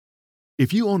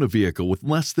If you own a vehicle with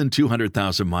less than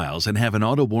 200,000 miles and have an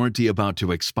auto warranty about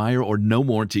to expire or no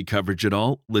warranty coverage at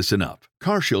all, listen up.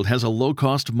 CarShield has a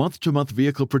low-cost month-to-month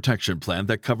vehicle protection plan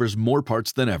that covers more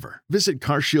parts than ever. Visit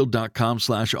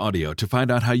carshield.com/audio to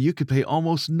find out how you could pay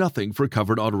almost nothing for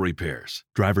covered auto repairs.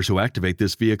 Drivers who activate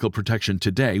this vehicle protection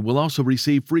today will also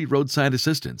receive free roadside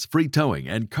assistance, free towing,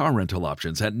 and car rental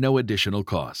options at no additional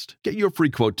cost. Get your free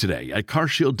quote today at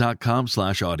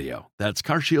carshield.com/audio. That's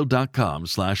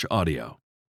carshield.com/audio.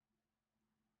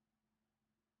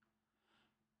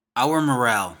 Our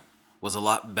morale was a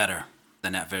lot better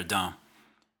than at Verdun,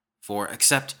 for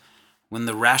except when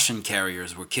the ration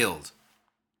carriers were killed,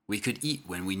 we could eat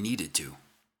when we needed to.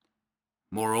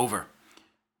 Moreover,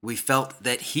 we felt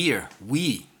that here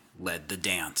we led the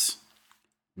dance,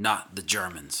 not the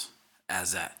Germans,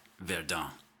 as at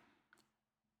Verdun.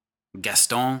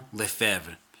 Gaston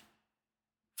Lefebvre,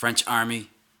 French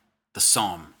Army, the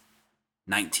Somme,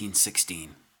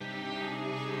 1916.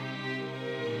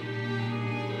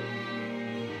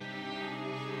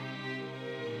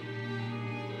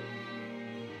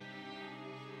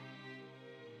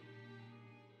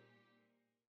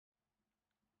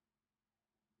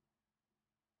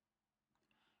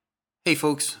 Hey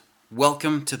folks,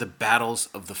 welcome to the Battles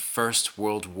of the First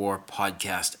World War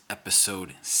podcast,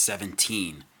 episode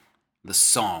 17, The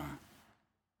Somme,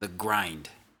 The Grind,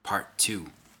 part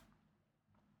 2.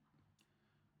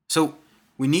 So,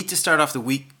 we need to start off the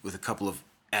week with a couple of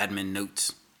admin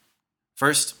notes.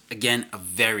 First, again, a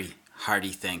very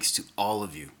hearty thanks to all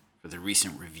of you for the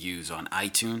recent reviews on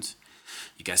iTunes.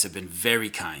 You guys have been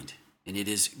very kind, and it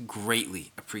is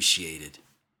greatly appreciated.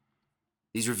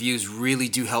 These reviews really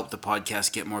do help the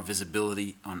podcast get more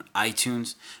visibility on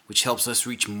iTunes, which helps us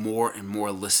reach more and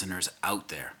more listeners out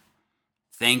there.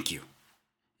 Thank you.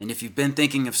 And if you've been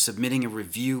thinking of submitting a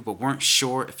review but weren't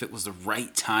sure if it was the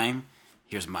right time,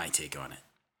 here's my take on it.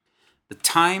 The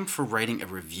time for writing a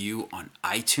review on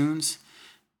iTunes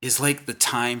is like the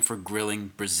time for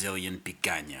grilling Brazilian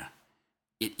picanha.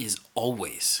 It is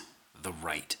always the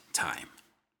right time.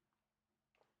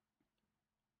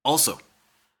 Also,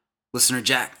 Listener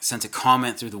Jack sent a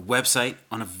comment through the website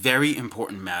on a very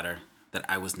important matter that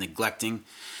I was neglecting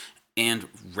and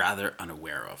rather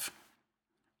unaware of.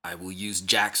 I will use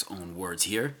Jack's own words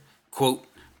here. Quote,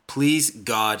 "Please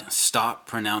God, stop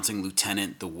pronouncing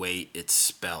lieutenant the way it's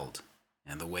spelled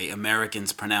and the way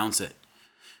Americans pronounce it,"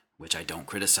 which I don't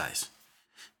criticize.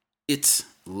 It's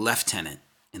lieutenant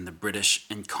in the British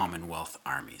and Commonwealth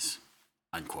armies,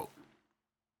 unquote.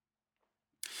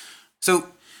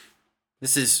 So,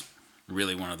 this is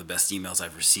really one of the best emails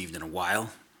I've received in a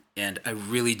while, and I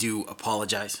really do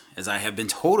apologize, as I have been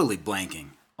totally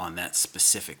blanking on that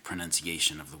specific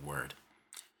pronunciation of the word.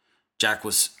 Jack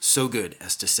was so good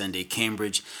as to send a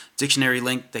Cambridge dictionary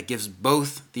link that gives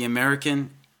both the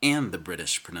American and the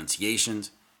British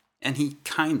pronunciations, and he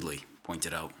kindly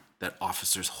pointed out that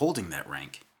officers holding that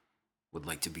rank would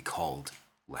like to be called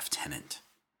lieutenant.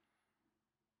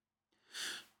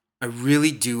 I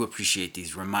really do appreciate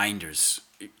these reminders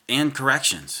and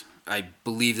corrections. I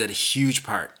believe that a huge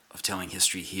part of telling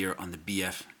history here on the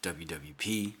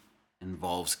BFWWP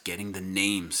involves getting the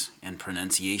names and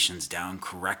pronunciations down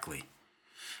correctly.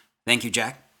 Thank you,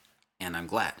 Jack, and I'm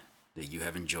glad that you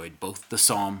have enjoyed both the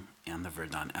Somme and the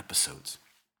Verdun episodes.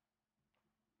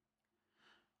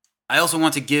 I also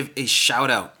want to give a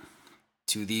shout out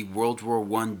to the World War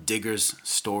I Diggers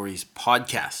Stories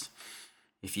podcast.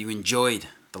 If you enjoyed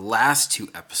the last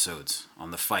two episodes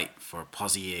on the fight for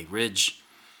Pozières Ridge,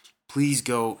 please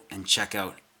go and check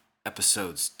out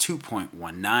episodes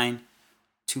 2.19,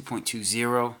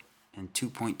 2.20, and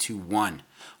 2.21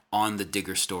 on the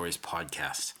Digger Stories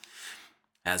podcast.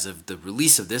 As of the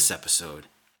release of this episode,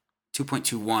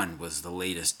 2.21 was the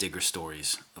latest Digger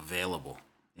Stories available,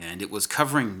 and it was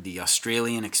covering the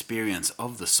Australian experience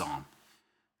of the Somme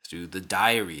through the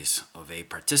diaries of a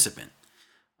participant,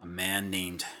 a man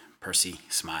named Percy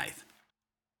Smythe.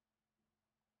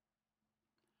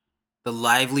 The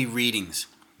lively readings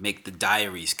make the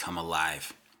diaries come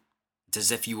alive. It's as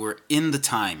if you were in the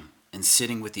time and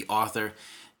sitting with the author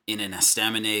in an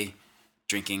estaminet,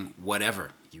 drinking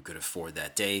whatever you could afford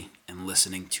that day and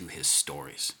listening to his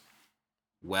stories.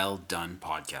 Well done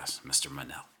podcast, Mr.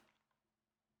 Manel.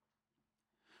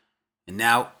 And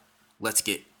now, let's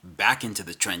get back into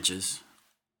the trenches,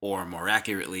 or more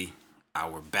accurately,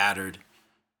 our battered,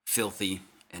 filthy,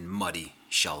 and muddy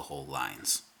shell hole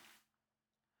lines.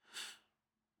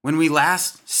 When we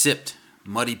last sipped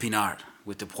Muddy Pinard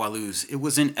with the Poilus, it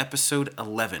was in episode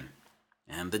 11,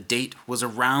 and the date was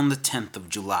around the 10th of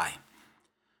July.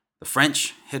 The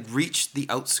French had reached the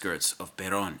outskirts of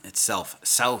Péronne itself,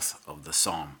 south of the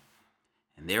Somme,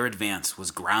 and their advance was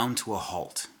ground to a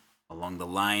halt along the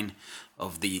line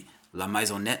of the La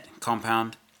Maisonnette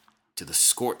compound to the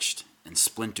scorched and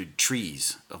splintered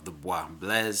trees of the Bois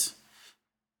Blaise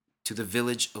to the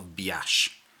village of Biache.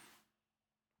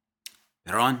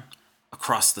 Péronne,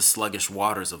 across the sluggish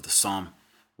waters of the Somme,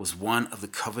 was one of the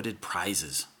coveted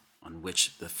prizes on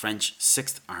which the French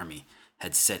Sixth Army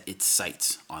had set its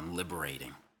sights on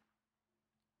liberating.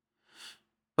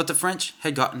 But the French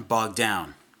had gotten bogged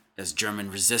down as German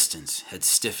resistance had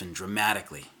stiffened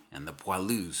dramatically, and the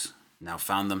poilus now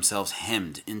found themselves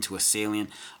hemmed into a salient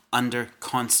under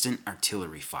constant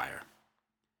artillery fire.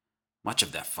 Much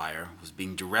of that fire was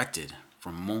being directed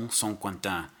from Mont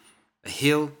Saint-Quentin, a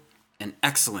hill and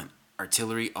excellent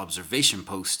artillery observation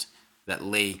post that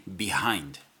lay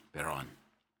behind Péronne.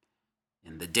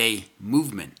 In the day,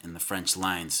 movement in the French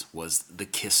lines was the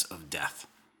kiss of death.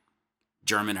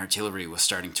 German artillery was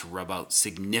starting to rub out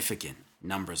significant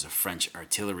numbers of French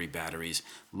artillery batteries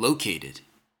located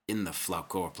in the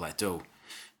Flaucourt Plateau,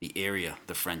 the area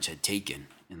the French had taken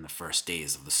in the first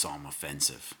days of the Somme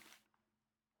offensive.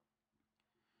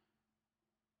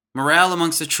 Morale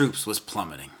amongst the troops was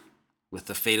plummeting, with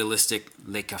the fatalistic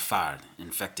Les Cafards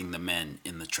infecting the men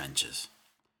in the trenches.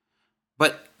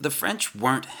 But the French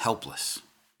weren't helpless,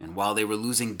 and while they were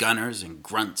losing gunners and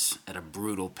grunts at a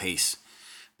brutal pace,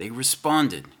 they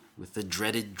responded with the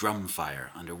dreaded drum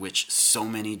fire under which so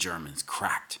many Germans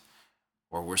cracked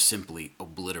or were simply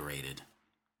obliterated.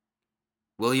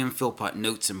 William Philpott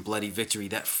notes in Bloody Victory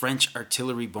that French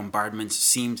artillery bombardments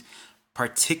seemed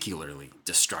particularly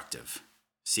destructive,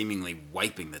 seemingly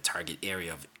wiping the target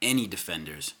area of any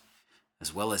defenders,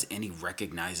 as well as any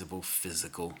recognizable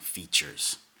physical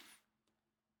features.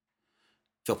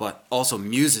 Philpott also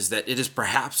muses that it is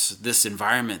perhaps this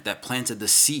environment that planted the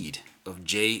seed of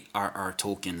J.R.R.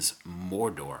 Tolkien's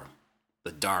Mordor,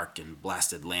 the dark and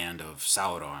blasted land of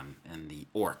Sauron and the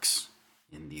orcs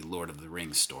in the Lord of the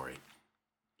Rings story.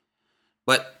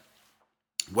 But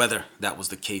whether that was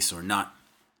the case or not,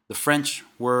 the French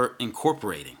were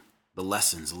incorporating the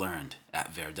lessons learned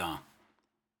at Verdun.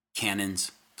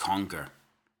 Cannons conquer,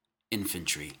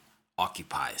 infantry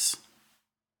occupies.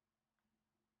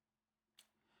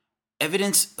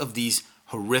 Evidence of these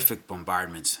horrific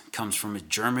bombardments comes from a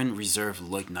German reserve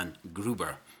Lieutenant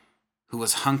Gruber, who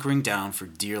was hunkering down for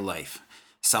dear life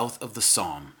south of the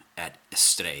Somme at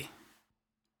Estrée.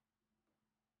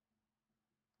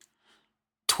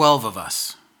 12 of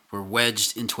us were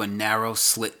wedged into a narrow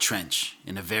slit trench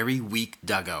in a very weak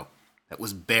dugout that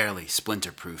was barely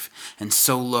splinter-proof and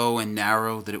so low and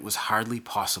narrow that it was hardly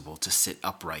possible to sit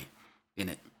upright in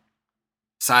it.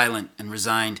 Silent and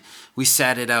resigned, we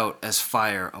sat it out as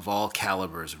fire of all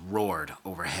calibers roared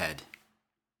overhead.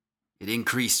 It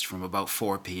increased from about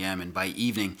 4 p.m., and by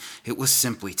evening it was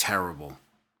simply terrible.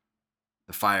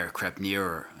 The fire crept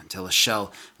nearer until a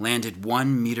shell landed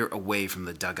 1 meter away from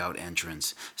the dugout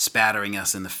entrance, spattering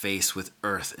us in the face with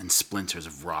earth and splinters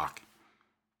of rock.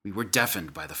 We were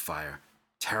deafened by the fire,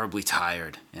 terribly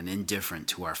tired and indifferent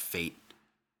to our fate.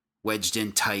 Wedged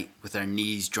in tight with our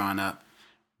knees drawn up,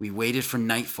 we waited for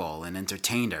nightfall and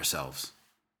entertained ourselves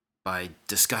by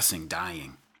discussing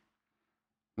dying.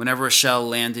 Whenever a shell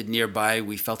landed nearby,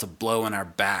 we felt a blow on our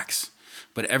backs,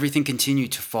 but everything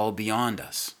continued to fall beyond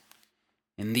us.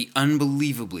 In the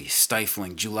unbelievably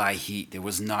stifling July heat, there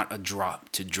was not a drop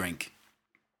to drink.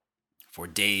 For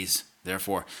days,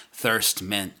 therefore, thirst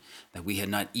meant that we had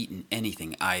not eaten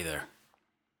anything either.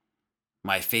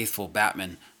 My faithful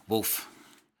batman, Wolf,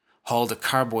 hauled a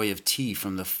carboy of tea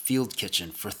from the field kitchen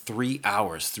for 3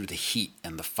 hours through the heat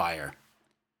and the fire.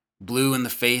 Blue in the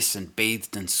face and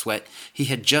bathed in sweat, he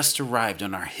had just arrived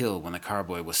on our hill when the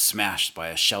carboy was smashed by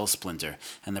a shell splinter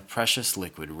and the precious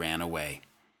liquid ran away.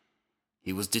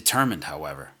 He was determined,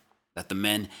 however, that the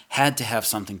men had to have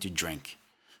something to drink,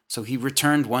 so he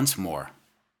returned once more,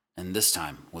 and this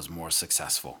time was more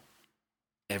successful.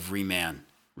 Every man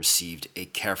received a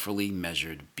carefully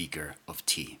measured beaker of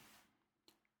tea.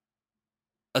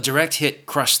 A direct hit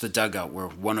crushed the dugout where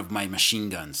one of my machine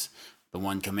guns, the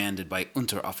one commanded by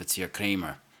Unteroffizier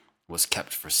Kramer, was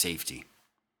kept for safety.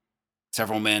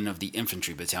 Several men of the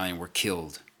infantry battalion were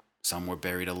killed. Some were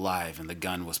buried alive, and the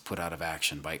gun was put out of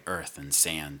action by earth and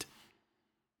sand.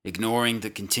 Ignoring the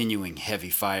continuing heavy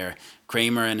fire,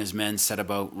 Kramer and his men set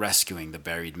about rescuing the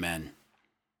buried men.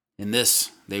 In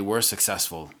this, they were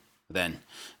successful, then,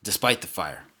 despite the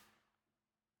fire.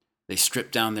 They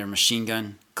stripped down their machine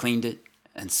gun, cleaned it,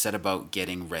 and set about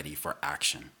getting ready for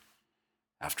action.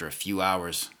 After a few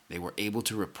hours, they were able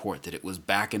to report that it was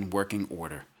back in working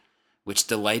order, which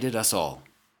delighted us all,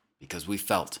 because we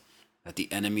felt that the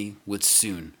enemy would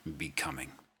soon be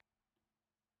coming.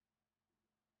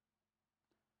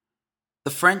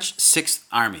 The French Sixth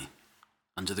Army,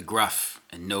 under the gruff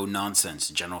and no-nonsense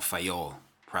General Fayolle,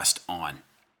 pressed on.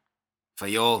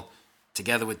 Fayolle,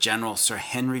 together with General Sir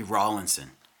Henry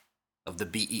Rawlinson of the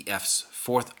BEF's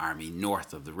Fourth Army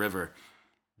north of the river,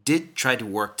 did try to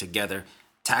work together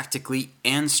tactically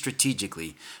and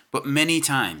strategically, but many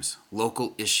times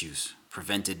local issues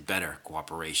prevented better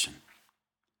cooperation.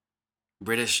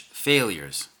 British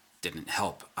failures didn't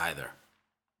help either.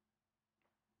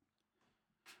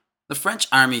 The French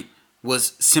army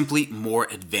was simply more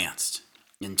advanced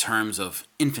in terms of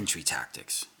infantry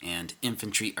tactics and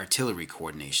infantry artillery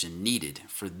coordination needed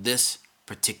for this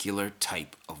particular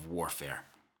type of warfare.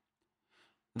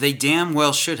 They damn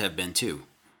well should have been too.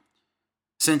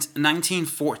 Since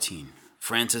 1914,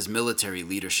 France's military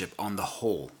leadership on the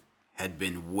whole had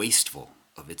been wasteful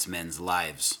of its men's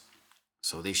lives,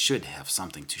 so they should have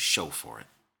something to show for it.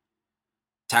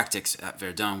 Tactics at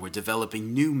Verdun were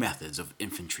developing new methods of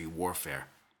infantry warfare.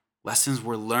 Lessons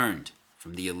were learned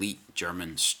from the elite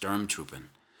German Sturmtruppen.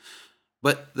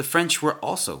 But the French were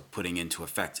also putting into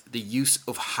effect the use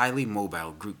of highly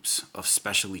mobile groups of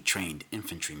specially trained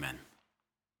infantrymen.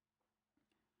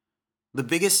 The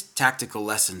biggest tactical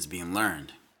lessons being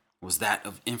learned was that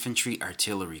of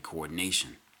infantry-artillery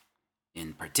coordination,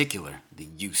 in particular the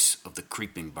use of the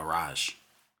creeping barrage.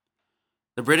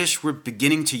 The British were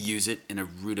beginning to use it in a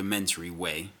rudimentary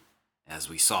way, as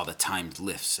we saw the timed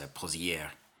lifts at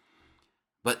Pozières.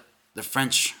 But the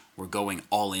French were going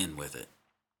all in with it.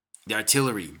 The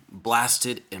artillery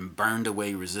blasted and burned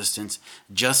away resistance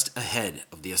just ahead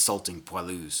of the assaulting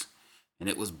poilus, and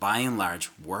it was by and large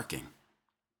working.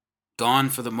 Gone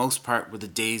for the most part were the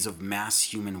days of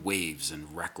mass human waves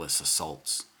and reckless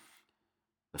assaults.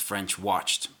 The French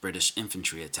watched British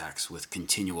infantry attacks with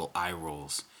continual eye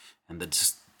rolls and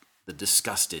the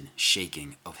disgusted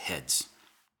shaking of heads.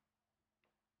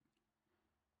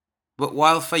 But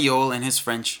while Fayolle and his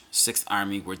French Sixth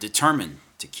Army were determined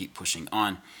to keep pushing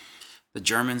on, the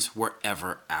Germans were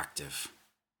ever active.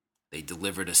 They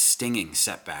delivered a stinging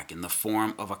setback in the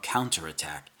form of a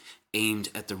counterattack aimed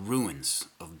at the ruins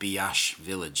of Biache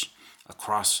village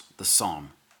across the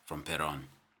Somme from Péronne.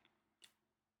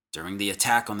 During the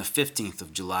attack on the 15th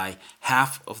of July,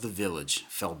 half of the village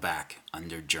fell back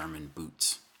under German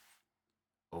boots.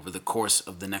 Over the course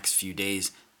of the next few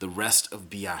days, the rest of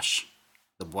Biache,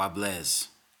 the Bois Blaise,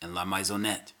 and La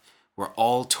Maisonnette were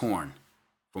all torn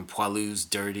from Poilus'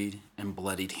 dirtied and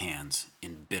bloodied hands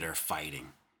in bitter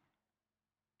fighting.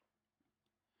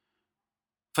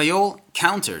 Fayolle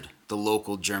countered the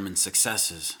local German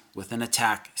successes with an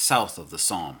attack south of the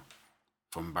Somme,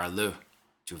 from Bar-le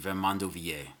to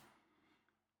Vermandovier.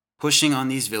 Pushing on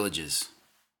these villages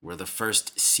were the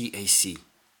 1st CAC,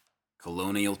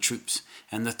 colonial troops,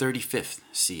 and the 35th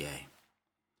CA.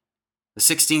 The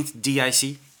 16th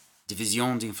DIC,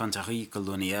 Division d'Infanterie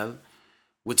Coloniale,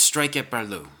 would strike at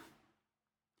Bar-le,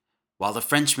 while the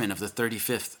Frenchmen of the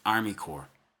 35th Army Corps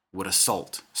would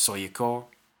assault Soyecourt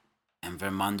and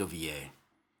Vermandovier.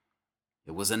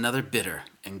 It was another bitter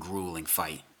and grueling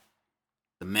fight.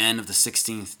 The men of the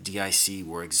 16th DIC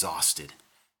were exhausted,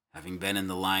 having been in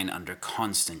the line under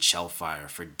constant shell fire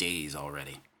for days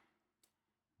already.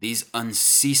 These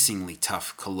unceasingly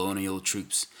tough colonial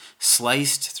troops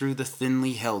sliced through the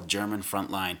thinly held German front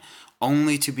line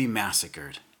only to be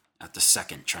massacred at the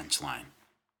second trench line.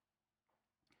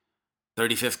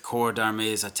 35th Corps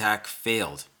d'Armée's attack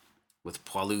failed, with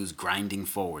Poilus grinding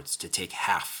forwards to take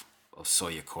half of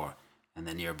Soyecourt and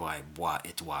the nearby Bois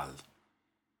Étoile.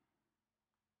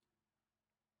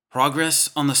 Progress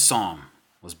on the Somme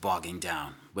was bogging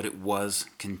down, but it was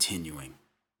continuing.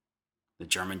 The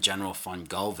German General von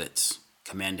Gallwitz,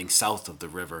 commanding south of the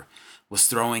river, was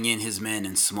throwing in his men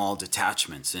in small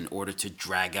detachments in order to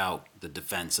drag out the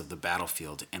defense of the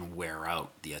battlefield and wear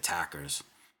out the attackers.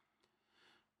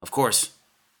 Of course,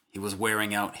 he was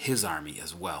wearing out his army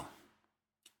as well.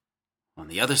 On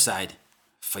the other side,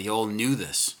 Fayolle knew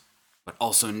this, but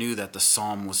also knew that the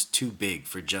Somme was too big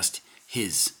for just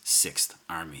his 6th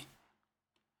Army.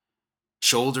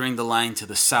 Shouldering the line to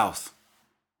the south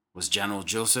was General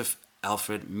Joseph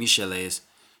Alfred Michelet's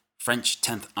French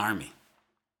 10th Army.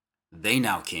 They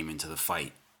now came into the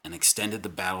fight and extended the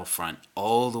battle front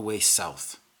all the way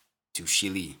south to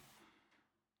Chilly.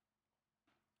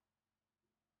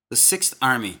 The 6th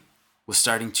Army was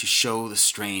starting to show the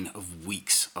strain of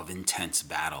weeks of intense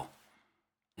battle.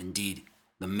 Indeed,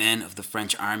 the men of the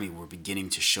French army were beginning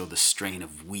to show the strain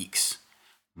of weeks,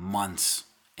 months,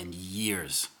 and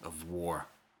years of war.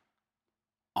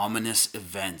 Ominous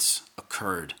events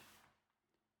occurred.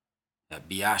 At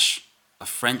Biache, a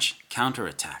French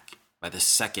counterattack by the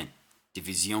 2nd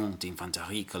Division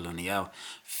d'Infanterie Coloniale,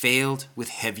 failed with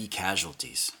heavy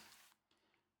casualties.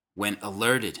 When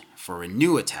alerted for a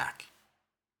new attack,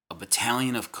 a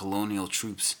battalion of colonial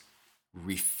troops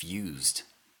refused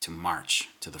to march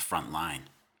to the front line.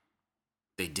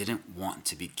 They didn't want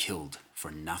to be killed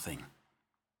for nothing.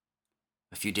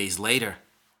 A few days later,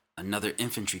 another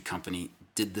infantry company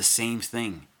did the same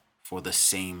thing for the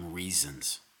same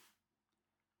reasons.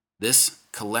 This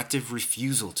collective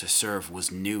refusal to serve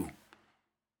was new,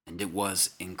 and it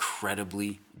was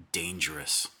incredibly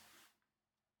dangerous.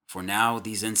 For now,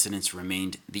 these incidents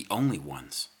remained the only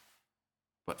ones,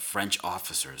 but French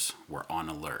officers were on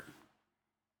alert.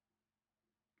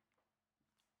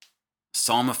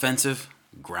 Somme offensive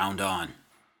ground on.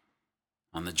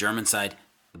 On the German side,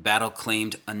 the battle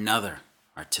claimed another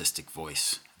artistic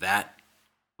voice, that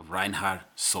of Reinhard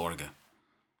Sorge.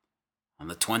 On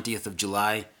the 20th of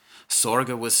July,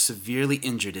 Sorge was severely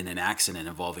injured in an accident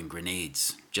involving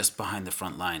grenades just behind the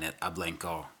front line at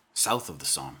Ablaincourt, south of the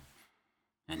Somme,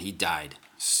 and he died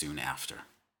soon after.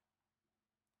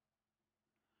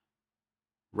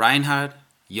 Reinhard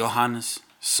Johannes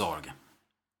Sorge,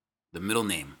 the middle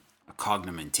name, a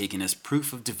cognomen taken as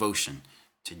proof of devotion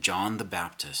to John the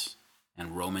Baptist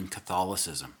and Roman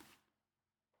Catholicism,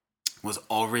 was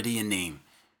already a name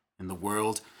in the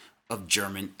world of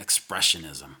German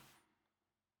expressionism.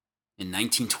 In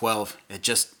 1912, at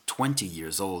just 20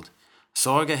 years old,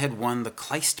 Sorge had won the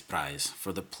Kleist Prize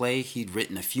for the play he'd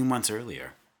written a few months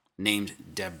earlier, named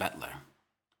Der Bettler,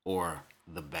 or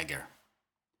The Beggar.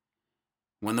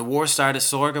 When the war started,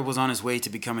 Sorge was on his way to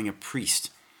becoming a priest,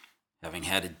 having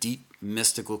had a deep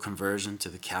mystical conversion to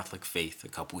the Catholic faith a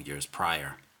couple years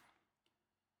prior.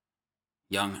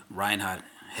 Young Reinhard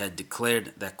had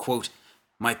declared that, quote,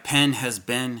 "My pen has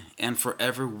been and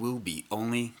forever will be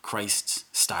only Christ's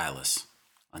stylus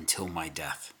until my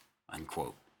death,"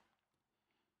 unquote.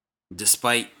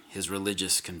 Despite his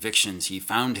religious convictions, he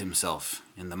found himself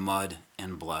in the mud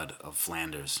and blood of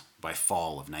Flanders by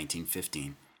fall of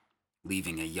 1915,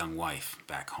 leaving a young wife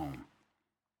back home.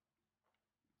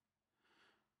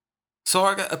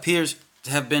 Sorge appears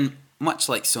to have been much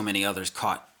like so many others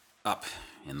caught up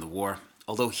in the war,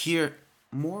 although here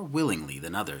more willingly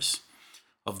than others.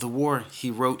 Of the war, he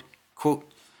wrote, quote,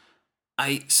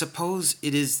 "I suppose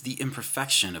it is the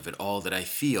imperfection of it all that I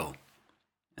feel,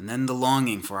 and then the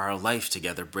longing for our life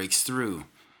together breaks through.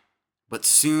 But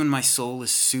soon my soul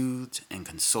is soothed and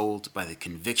consoled by the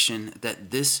conviction that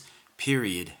this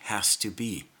period has to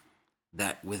be,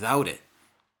 that without it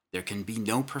there can be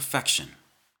no perfection,"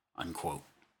 unquote.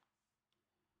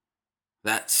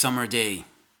 That summer day,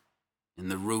 in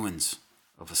the ruins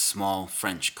of a small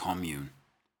French commune,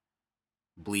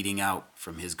 bleeding out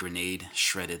from his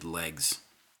grenade-shredded legs,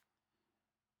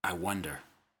 I wonder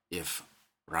if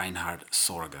Reinhard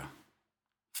Sorge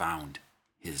found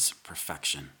his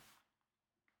perfection.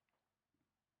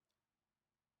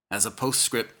 As a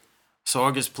postscript,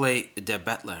 Sorge's play Der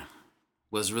Bettler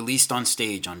was released on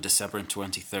stage on December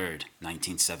 23rd,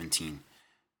 1917,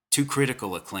 to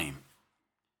critical acclaim.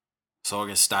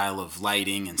 Sorge's style of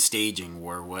lighting and staging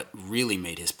were what really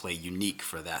made his play unique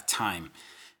for that time,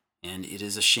 and it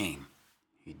is a shame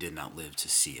he did not live to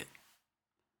see it.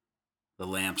 The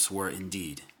lamps were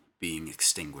indeed being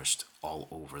extinguished all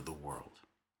over the world.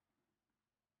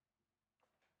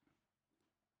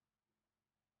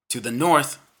 To the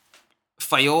north,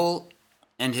 Fayolle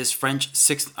and his French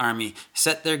 6th Army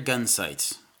set their gun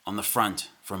sights on the front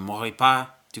from Maurepas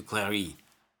to Cléry,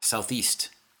 southeast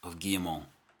of Guillemont.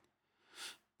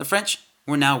 The French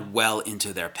were now well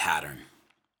into their pattern.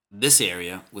 This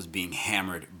area was being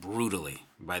hammered brutally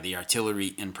by the artillery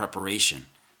in preparation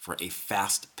for a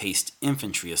fast-paced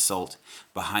infantry assault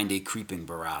behind a creeping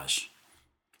barrage.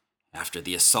 After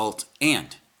the assault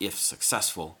and, if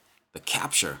successful, the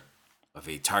capture of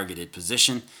a targeted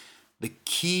position, the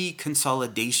key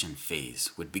consolidation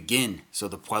phase would begin so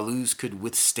the poilus could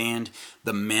withstand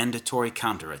the mandatory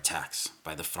counterattacks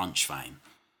by the Frenchwein.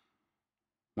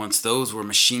 Once those were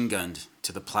machine-gunned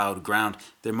to the plowed ground,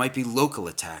 there might be local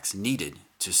attacks needed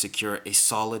to secure a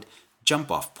solid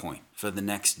jump-off point for the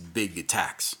next big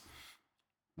attacks.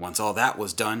 Once all that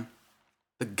was done,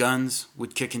 the guns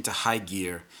would kick into high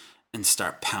gear and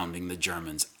start pounding the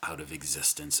Germans out of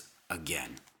existence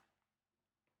again.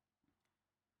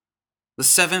 The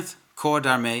 7th Corps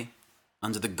d'Armée,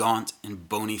 under the gaunt and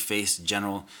bony-faced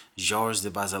General Georges de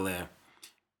Bazeilles,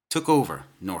 took over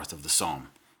north of the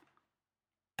Somme.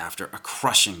 After a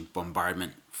crushing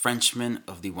bombardment, Frenchmen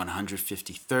of the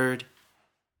 153rd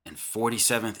and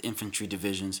 47th Infantry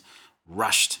Divisions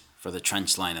rushed for the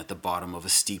trench line at the bottom of a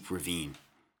steep ravine,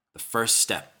 the first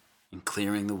step in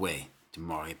clearing the way to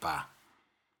Maurepas.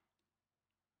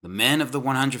 The men of the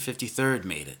 153rd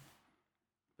made it,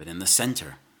 but in the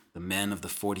center, the men of the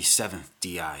 47th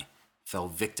DI fell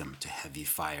victim to heavy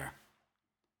fire.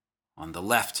 On the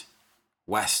left,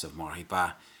 west of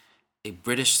Moripa, a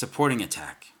British supporting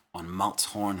attack on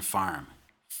Maltshorn Farm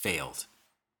failed.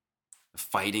 The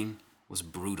fighting was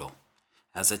brutal,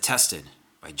 as attested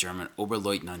by German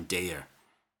Oberleutnant Dayer,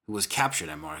 who was captured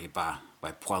at Moripa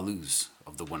by poilus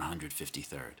of the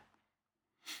 153rd.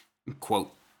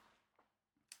 Quote,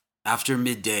 "After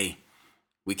midday,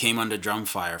 we came under drum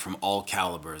fire from all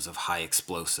calibers of high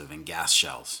explosive and gas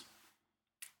shells.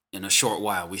 In a short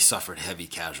while, we suffered heavy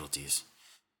casualties.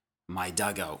 My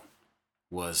dugout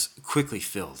was quickly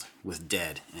filled with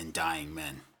dead and dying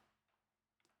men.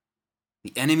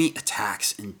 The enemy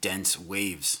attacks in dense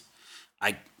waves.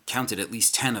 I counted at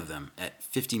least 10 of them at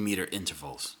 50-meter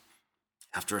intervals.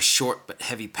 After a short but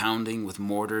heavy pounding with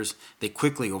mortars, they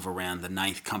quickly overran the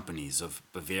 9th Companies of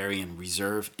Bavarian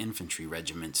Reserve Infantry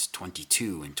Regiments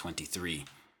 22 and 23.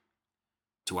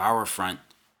 To our front,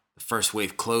 the first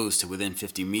wave closed to within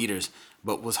 50 meters,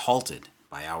 but was halted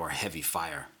by our heavy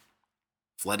fire,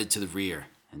 flooded to the rear,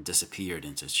 and disappeared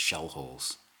into shell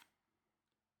holes.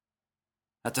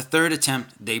 At the third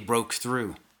attempt, they broke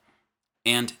through,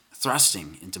 and,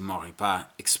 thrusting into Moripa,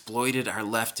 exploited our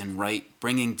left and right,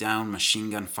 bringing down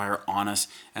machine gun fire on us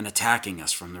and attacking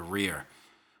us from the rear.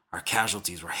 Our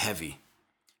casualties were heavy.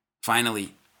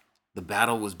 Finally, the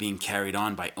battle was being carried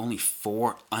on by only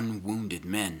 4 unwounded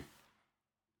men.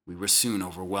 We were soon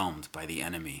overwhelmed by the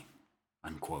enemy."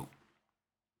 Unquote.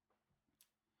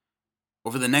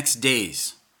 Over the next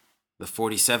days, the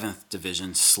 47th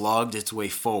Division slogged its way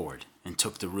forward and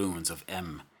took the ruins of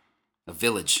M, a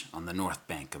village on the north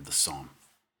bank of the Somme.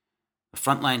 The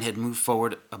front line had moved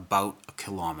forward about a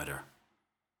kilometer.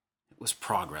 It was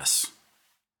progress,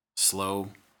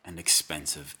 slow and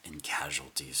expensive in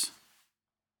casualties.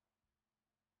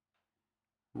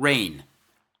 Rain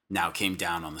now came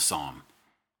down on the Somme,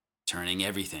 turning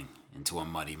everything into a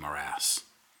muddy morass.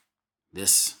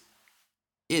 This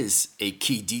is a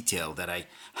key detail that I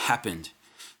happened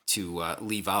to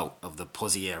leave out of the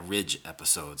Pozières Ridge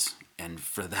episodes, and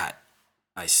for that,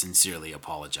 I sincerely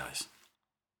apologize.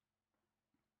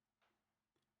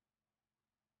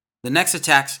 The next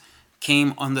attacks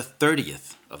came on the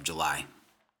 30th of July,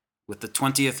 with the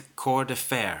 20th Corps de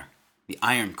Fer, the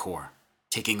Iron Corps,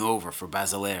 taking over for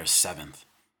Basilaire's 7th.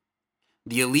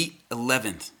 The elite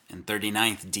 11th and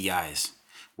 39th DIs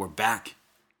were back,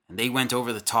 and they went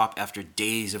over the top after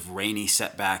days of rainy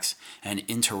setbacks and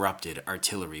interrupted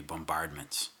artillery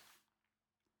bombardments.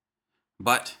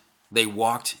 But they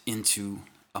walked into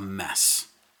a mess.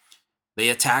 They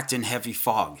attacked in heavy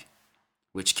fog,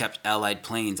 which kept Allied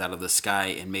planes out of the sky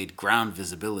and made ground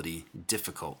visibility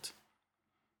difficult.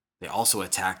 They also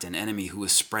attacked an enemy who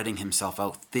was spreading himself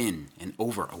out thin and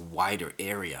over a wider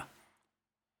area.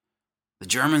 The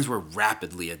Germans were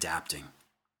rapidly adapting,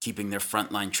 keeping their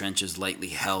frontline trenches lightly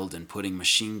held and putting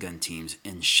machine gun teams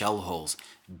in shell holes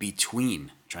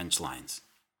between trench lines.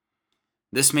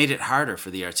 This made it harder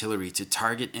for the artillery to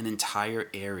target an entire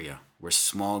area where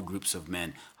small groups of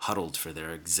men huddled for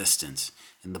their existence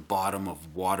in the bottom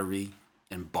of watery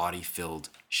and body-filled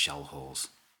shell holes.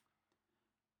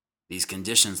 These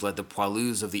conditions led the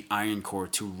poilus of the Iron Corps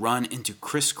to run into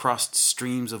crisscrossed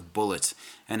streams of bullets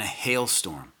and a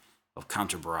hailstorm of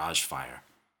counter-barrage fire.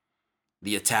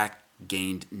 The attack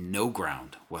gained no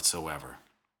ground whatsoever,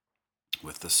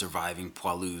 with the surviving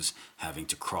poilus having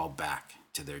to crawl back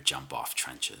to their jump-off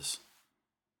trenches.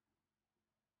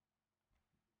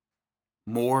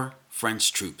 More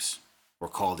French troops were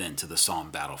called into the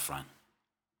Somme battlefront.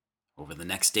 Over the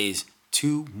next days,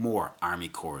 2 more army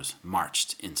corps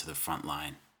marched into the front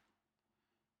line.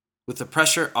 With the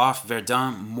pressure off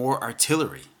Verdun, more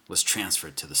artillery was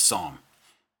transferred to the Somme,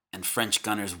 and French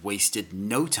gunners wasted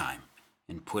no time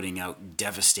in putting out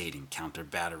devastating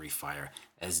counter-battery fire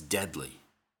as deadly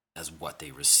as what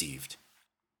they received.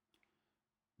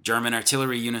 German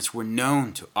artillery units were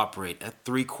known to operate at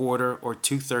 3/4 or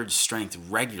 2/3 strength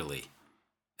regularly,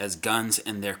 as guns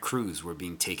and their crews were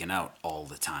being taken out all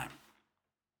the time.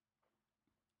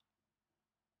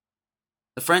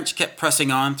 The French kept pressing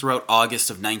on throughout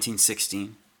August of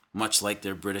 1916, much like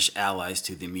their British allies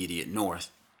to the immediate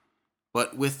north,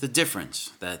 but with the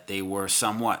difference that they were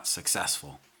somewhat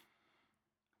successful.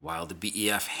 While the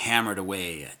BEF hammered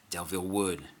away at Delville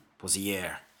Wood,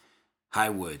 Pozières,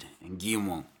 Highwood, and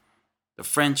Guillemont, the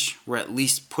French were at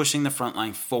least pushing the front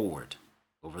line forward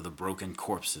over the broken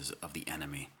corpses of the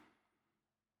enemy.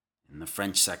 In the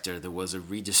French sector, there was a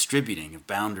redistributing of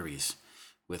boundaries,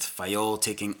 with Fayolle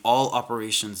taking all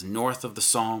operations north of the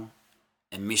Somme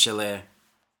and Michelet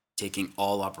taking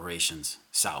all operations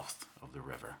south of the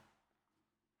river.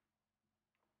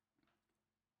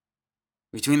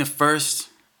 Between the 1st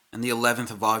and the 11th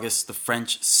of August, the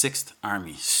French 6th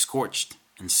Army scorched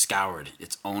and scoured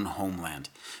its own homeland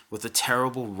with a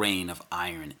terrible rain of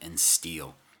iron and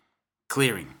steel,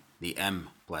 clearing the M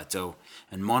Plateau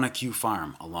and Monaco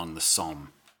Farm along the Somme.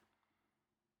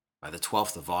 By the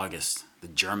 12th of August, the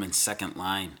German second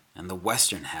line and the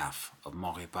western half of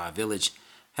Maurepas village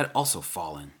had also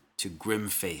fallen to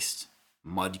grim-faced,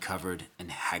 mud-covered, and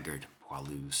haggard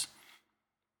poilus.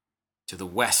 To the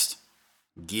west,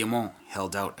 Guillemont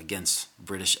held out against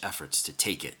British efforts to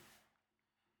take it.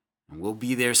 And we'll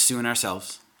be there soon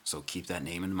ourselves, so keep that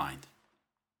name in mind.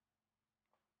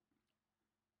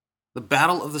 The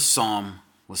Battle of the Somme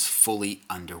was fully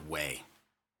underway.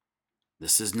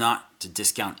 This is not to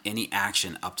discount any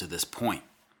action up to this point,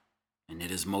 and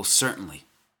it is most certainly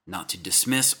not to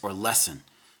dismiss or lessen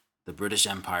the British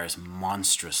Empire's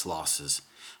monstrous losses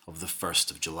of the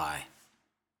 1st of July.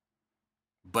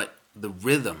 But the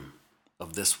rhythm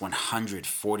of this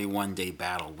 141-day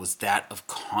battle was that of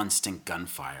constant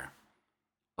gunfire,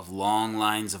 of long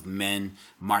lines of men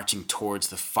marching towards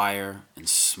the fire and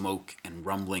smoke and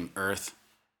rumbling earth,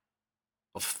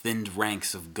 of thinned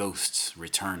ranks of ghosts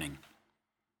returning,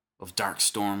 of dark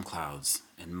storm clouds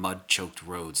and mud-choked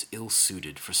roads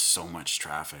ill-suited for so much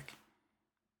traffic.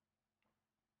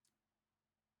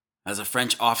 As a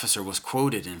French officer was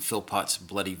quoted in Philpot's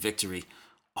Bloody Victory,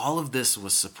 all of this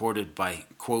was supported by,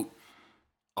 quote,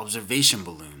 observation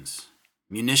balloons,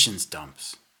 munitions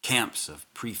dumps, camps of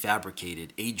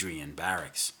prefabricated Adrian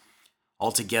barracks,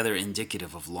 altogether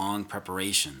indicative of long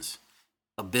preparations,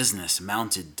 a business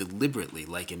mounted deliberately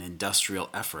like an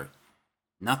industrial effort,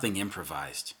 nothing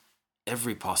improvised,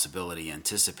 every possibility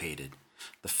anticipated.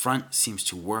 The front seems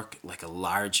to work like a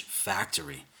large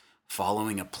factory,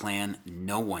 following a plan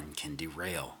no one can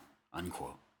derail,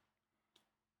 unquote.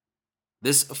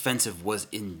 This offensive was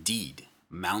indeed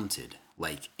mounted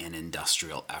like an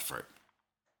industrial effort.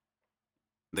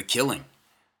 The killing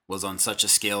was on such a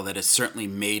scale that it certainly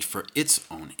made for its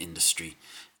own industry,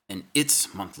 and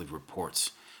its monthly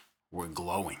reports were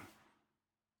glowing.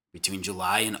 Between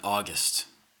July and August,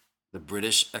 the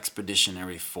British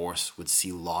Expeditionary Force would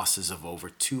see losses of over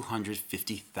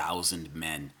 250,000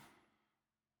 men,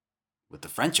 with the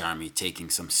French army taking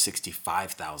some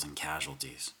 65,000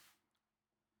 casualties.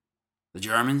 The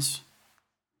Germans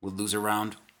would lose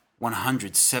around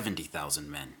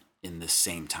 170,000 men in this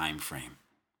same time frame.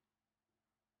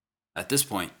 At this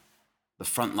point, the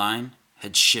front line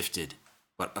had shifted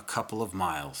but a couple of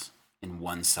miles in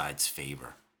one side's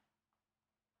favor.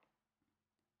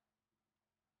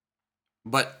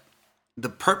 But the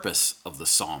purpose of the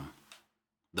Somme,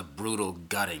 the brutal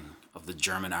gutting of the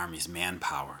German army's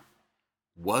manpower,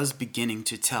 was beginning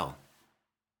to tell.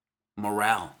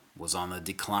 Morale was on the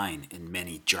decline in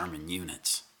many German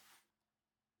units.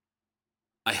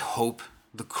 I hope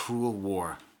the cruel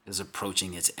war is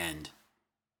approaching its end,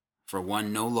 for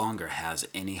one no longer has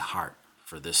any heart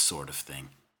for this sort of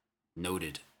thing,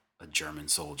 noted a German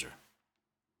soldier.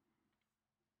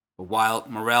 But while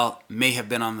morale may have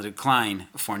been on the decline,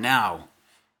 for now,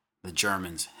 the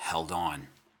Germans held on.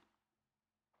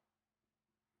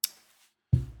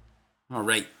 All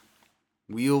right,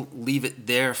 we'll leave it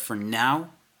there for now.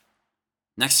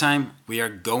 Next time, we are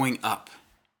going up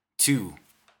to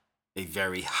a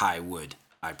very high wood,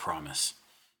 I promise.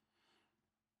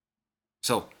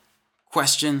 So,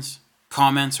 questions,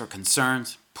 comments, or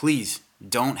concerns, please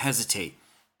don't hesitate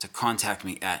to contact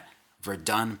me at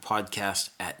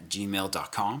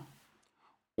verdunpodcast@gmail.com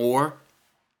or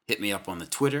hit me up on the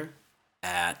Twitter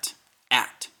at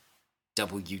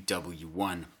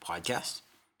WW1podcast.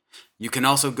 You can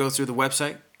also go through the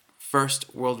website,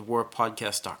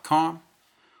 firstworldwarpodcast.com,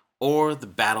 or the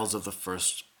Battles of the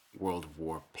First World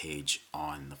War page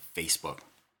on the Facebook.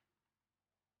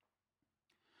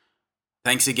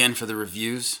 Thanks again for the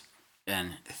reviews,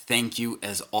 and thank you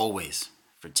as always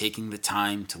for taking the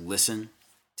time to listen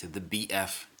to the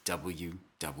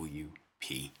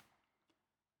BFWWP.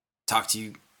 Talk to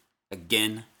you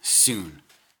again soon.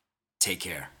 Take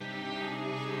care.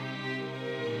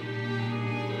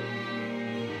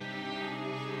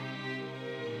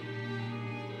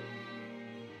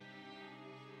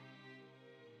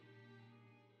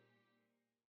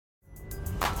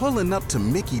 Pulling up to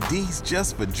Mickey D's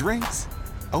just for drinks?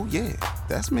 Oh yeah,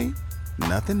 that's me.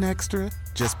 Nothing extra,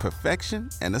 just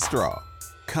perfection and a straw.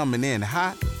 Coming in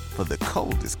hot for the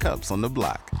coldest cups on the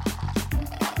block.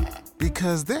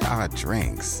 Because there are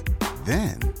drinks.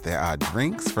 Then there are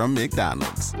drinks from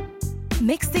McDonald's.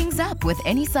 Mix things up with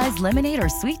any size lemonade or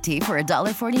sweet tea for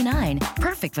 $1.49.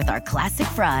 Perfect with our classic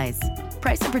fries.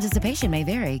 Price and participation may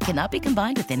vary. Cannot be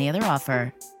combined with any other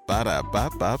offer.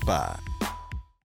 Ba-da-ba-ba-ba.